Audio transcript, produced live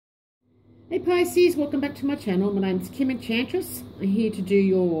Hey Pisces, welcome back to my channel. My name's Kim Enchantress. I'm here to do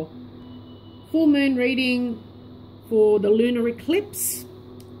your full moon reading for the lunar eclipse,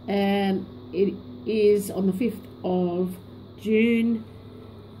 and it is on the 5th of June,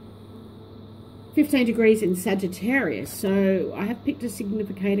 15 degrees in Sagittarius. So I have picked a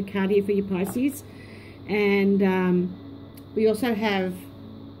significator card here for you Pisces, and we also have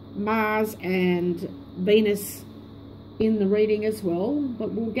Mars and Venus in the reading as well,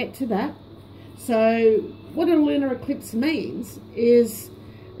 but we'll get to that. So what a lunar eclipse means is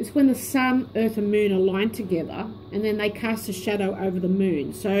when the sun, earth and moon align together, and then they cast a shadow over the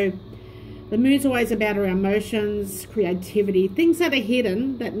moon. So the moon's always about our emotions, creativity, things that are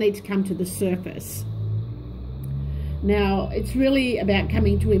hidden that need to come to the surface. Now it's really about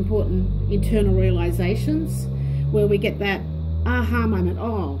coming to important internal realizations where we get that aha moment,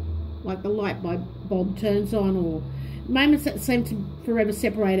 oh, like the light bulb turns on, or moments that seem to forever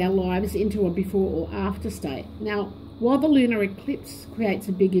separate our lives into a before or after state. Now, while the lunar eclipse creates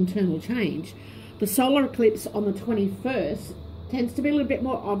a big internal change, the solar eclipse on the 21st tends to be a little bit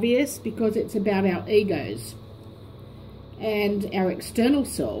more obvious because it's about our egos and our external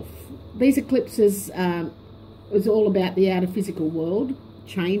self. These eclipses is all about the outer physical world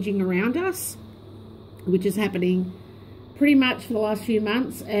changing around us, which is happening pretty much for the last few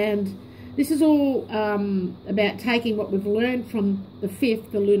months, and this is all about taking what we've learned from the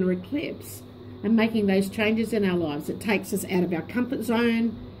 5th, the lunar eclipse, and making those changes in our lives. It takes us out of our comfort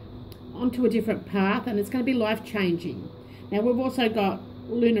zone onto a different path, and it's going to be life-changing. Now, we've also got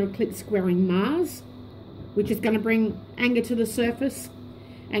lunar eclipse squaring Mars, which is going to bring anger to the surface,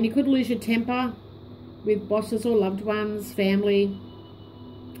 and you could lose your temper with bosses or loved ones, family,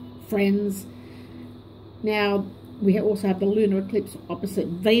 friends. Now, we also have the lunar eclipse opposite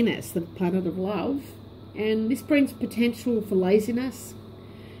Venus, the planet of love, and this brings potential for laziness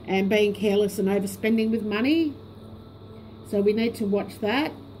and being careless and overspending with money. So we need to watch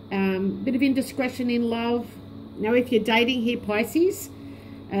that. Bit of indiscretion in love. Now, if you're dating here, Pisces,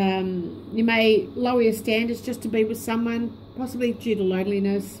 you may lower your standards just to be with someone, possibly due to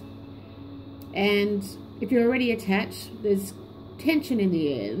loneliness. And if you're already attached, there's tension in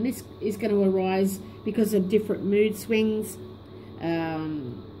the air, and this is going to arise because of different mood swings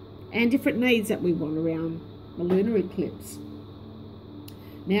and different needs that we want around the lunar eclipse.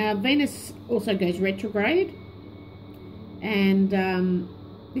 Now, Venus also goes retrograde, and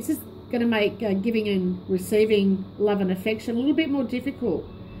this is going to make giving and receiving love and affection a little bit more difficult.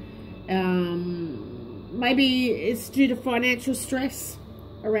 Maybe it's due to financial stress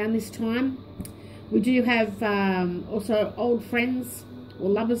around this time. We do have also old friends or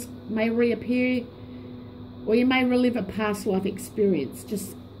lovers may reappear, or you may relive a past life experience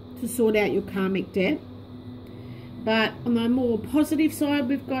just to sort out your karmic debt. But on the more positive side,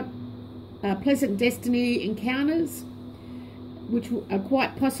 we've got pleasant destiny encounters, which are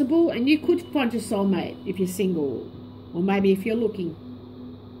quite possible, and you could find your soulmate if you're single, or maybe if you're looking.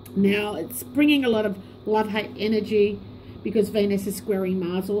 Now, it's bringing a lot of love-hate energy because Venus is squaring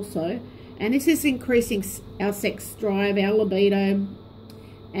Mars also, and this is increasing our sex drive, our libido.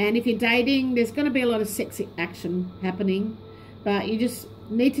 And if you're dating, there's going to be a lot of sexy action happening, but you just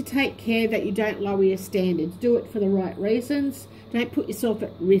need to take care that you don't lower your standards. Do it for the right reasons. Don't put yourself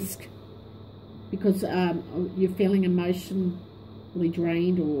at risk because you're feeling emotionally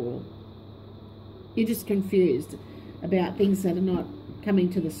drained, or you're just confused about things that are not coming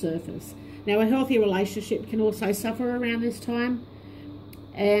to the surface. Now, a healthy relationship can also suffer around this time,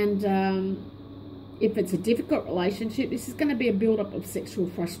 and if it's a difficult relationship, this is going to be a build-up of sexual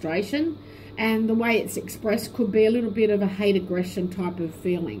frustration, and the way it's expressed could be a little bit of a hate aggression type of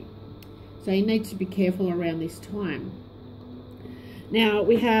feeling. So you need to be careful around this time. Now,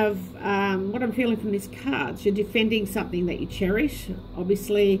 we have what I'm feeling from this card. So you're defending something that you cherish,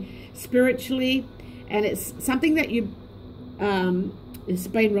 obviously spiritually, and it's something that you has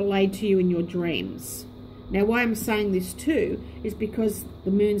been relayed to you in your dreams. Now, why I'm saying this too is because the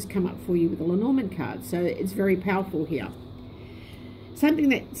moon's come up for you with the Lenormand card, so it's very powerful here. Something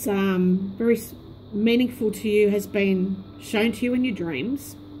that's very meaningful to you has been shown to you in your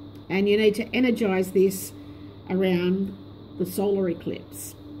dreams, and you need to energize this around the solar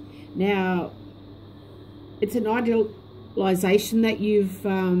eclipse. Now, it's an idealization that you've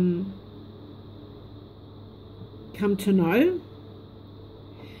come to know,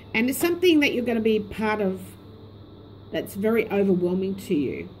 and it's something that you're going to be part of that's very overwhelming to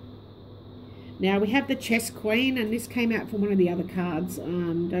you. Now, we have the Chess Queen, and this came out from one of the other cards.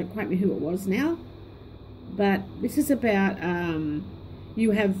 Don't quote me who it was now. But this is about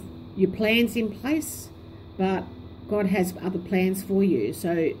you have your plans in place, but God has other plans for you.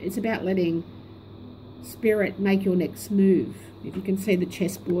 So it's about letting Spirit make your next move. If you can see the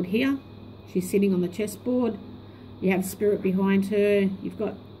chessboard here, she's sitting on the chessboard. You have Spirit behind her. You've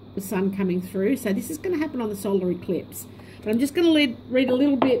got the sun coming through. So this is going to happen on the solar eclipse. But I'm just going to read a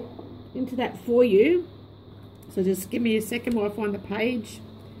little bit into that for you. So just give me a second while I find the page.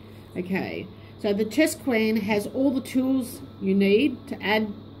 Okay. So the chess queen has all the tools you need to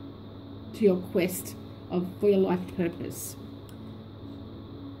add to your quest for your life purpose.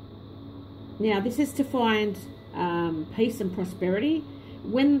 Now this is to find peace and prosperity.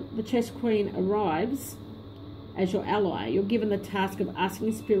 When the chess queen arrives as your ally, you're given the task of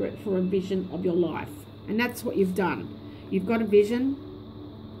asking Spirit for a vision of your life. And that's what you've done. You've got a vision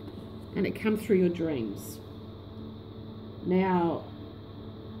and it comes through your dreams. Now,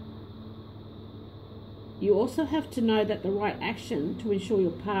 you also have to know that the right action to ensure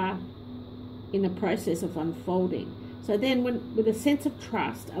your path in the process of unfolding. So then, with a sense of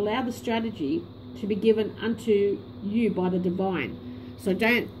trust, allow the strategy to be given unto you by the divine. So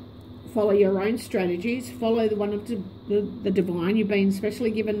don't follow your own strategies. Follow the one of the divine. You've been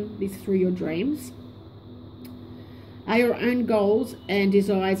specially given this through your dreams. Are your own goals and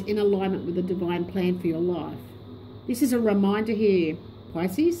desires in alignment with the divine plan for your life? This is a reminder here,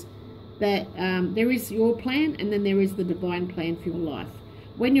 Pisces, that there is your plan and then there is the divine plan for your life.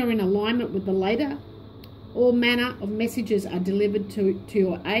 When you're in alignment with the latter, all manner of messages are delivered to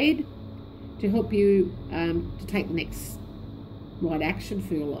your aid to help you to take the next right action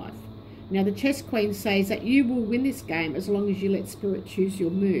for your life. Now the chess queen says that you will win this game as long as you let Spirit choose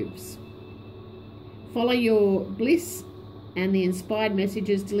your moves. Follow your bliss and the inspired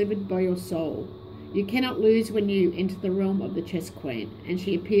messages delivered by your soul. You cannot lose when you enter the realm of the chess queen, and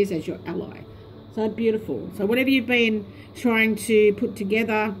she appears as your ally. So beautiful. So whatever you've been trying to put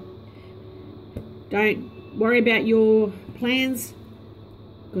together, don't worry about your plans,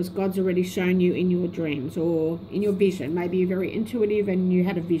 because God's already shown you in your dreams or in your vision. Maybe you're very intuitive and you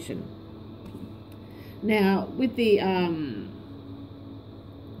had a vision. Now, with the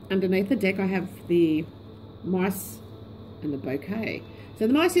underneath the deck, I have the mice and the bouquet. So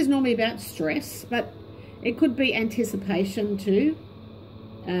the mice is normally about stress, but it could be anticipation too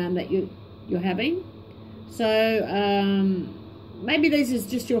that you're having. So maybe this is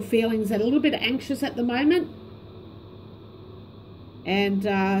just your feelings that are a little bit anxious at the moment, and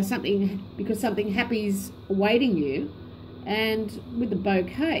because something happy is awaiting you. And with the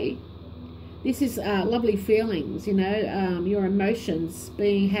bouquet, this is lovely feelings, you know, your emotions,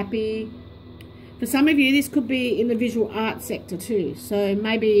 being happy. For some of you, this could be in the visual art sector too. So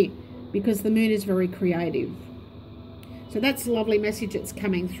maybe because the moon is very creative. So that's a lovely message that's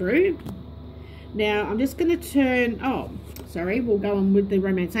coming through. Now, I'm just going to turn... we'll go on with the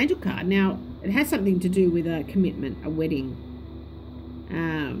Romance Angel card. Now, it has something to do with a commitment, a wedding.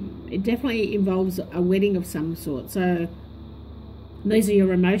 It definitely involves a wedding of some sort. So these are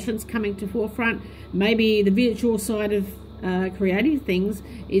your emotions coming to forefront. Maybe the visual side of creative things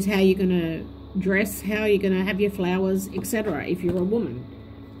is how you're going to dress, how you're going to have your flowers, etc. if you're a woman.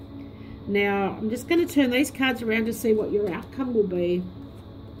 Now, I'm just going to turn these cards around to see what your outcome will be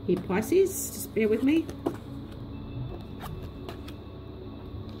here, Pisces. Just bear with me.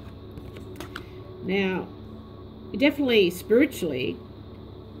 Now, definitely spiritually,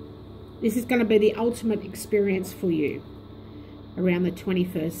 this is going to be the ultimate experience for you around the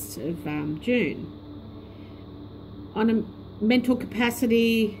 21st of June. On a mental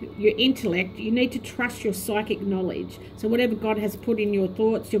capacity, your intellect, you need to trust your psychic knowledge. So whatever God has put in your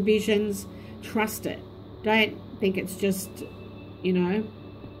thoughts, your visions, trust it. Don't think it's just, you know,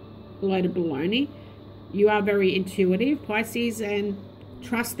 a load of baloney. You are very intuitive, Pisces, and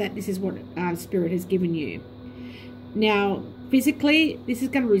trust that this is what Spirit has given you. Now, physically, this is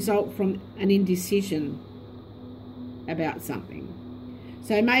going to result from an indecision about something.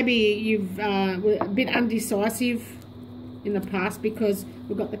 So maybe you've were a bit undecisive in the past because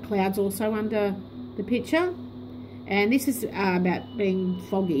we've got the clouds also under the picture. And this is about being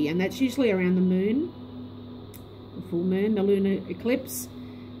foggy, and that's usually around the moon, the full moon, the lunar eclipse.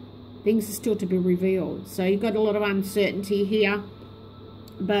 Things are still to be revealed. So you've got a lot of uncertainty here,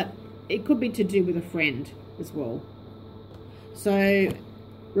 but it could be to do with a friend as well. So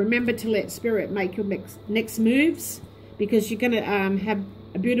remember to let Spirit make your next moves, because you're going to have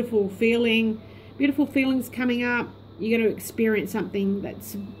a beautiful feeling, beautiful feelings coming up. You're going to experience something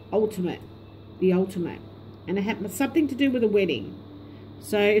that's ultimate, the ultimate. And it has something to do with a wedding.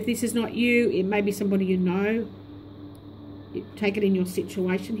 So if this is not you, it may be somebody you know. Take it in your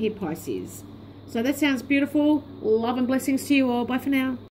situation here, Pisces. So that sounds beautiful. Love and blessings to you all. Bye for now.